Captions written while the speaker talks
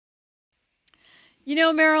You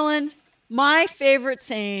know, Marilyn, my favorite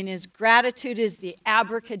saying is gratitude is the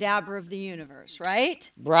abracadabra of the universe, right?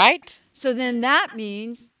 Right? So then that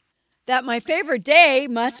means that my favorite day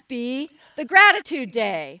must be the gratitude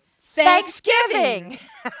day, Thanksgiving. Thanksgiving.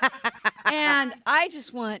 And I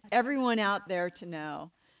just want everyone out there to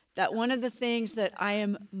know that one of the things that I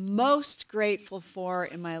am most grateful for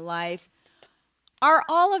in my life are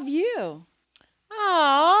all of you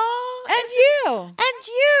Oh, and you. and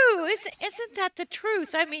you. Isn't that the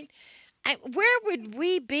truth? I mean, where would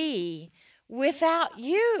we be without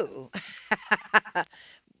you?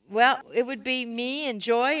 Well, it would be me and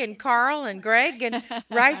Joy and Carl and Greg and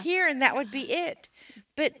right here, and that would be it.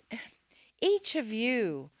 But each of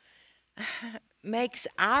you makes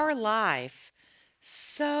our life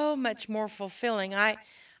so much more fulfilling. I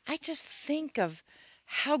just think of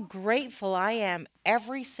how grateful I am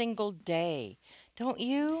every single day. Don't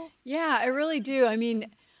you? Yeah, I really do. I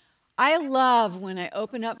mean, I love when I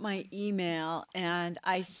open up my email and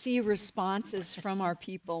I see responses from our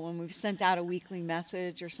people when we've sent out a weekly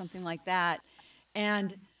message or something like that.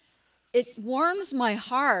 And it warms my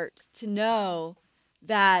heart to know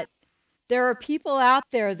that there are people out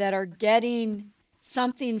there that are getting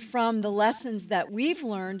something from the lessons that we've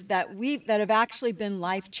learned that have actually been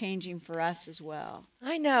life-changing for us as well.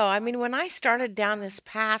 I know. I mean, when I started down this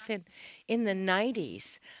path in the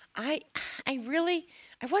 90s, I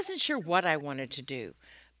I wasn't sure what I wanted to do,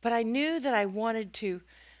 but I knew that I wanted to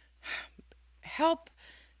help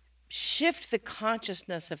shift the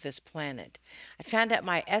consciousness of this planet. I found out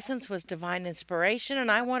my essence was divine inspiration,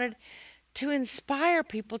 and I wanted to inspire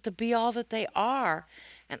people to be all that they are.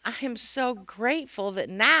 And I am so grateful that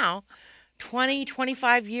now, 20,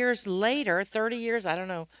 25 years later, 30 years, I don't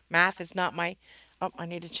know, math is not my. Oh, I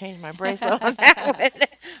need to change my bracelet on that one.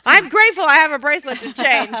 I'm grateful I have a bracelet to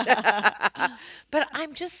change. But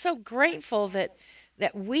I'm just so grateful that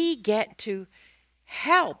we get to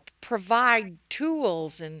help provide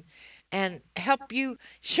tools and help you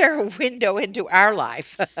share a window into our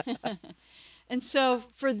life. And so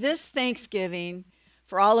for this Thanksgiving,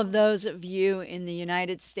 for all of those of you in the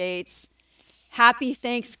United States, happy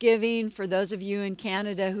Thanksgiving. For those of you in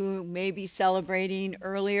Canada who may be celebrating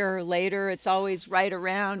earlier or later, it's always right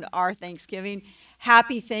around our Thanksgiving.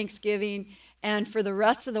 Happy Thanksgiving. And for the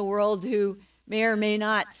rest of the world who may or may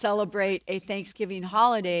not celebrate a Thanksgiving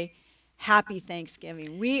holiday, happy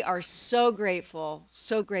Thanksgiving. We are so grateful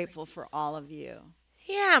for all of you.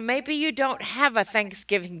 Yeah, maybe you don't have a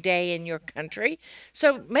Thanksgiving Day in your country,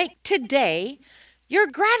 so make today your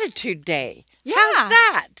gratitude day. How's Yeah,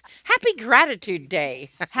 that? Happy Gratitude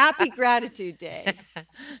Day. happy Gratitude Day.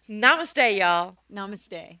 Namaste, y'all.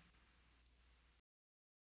 Namaste.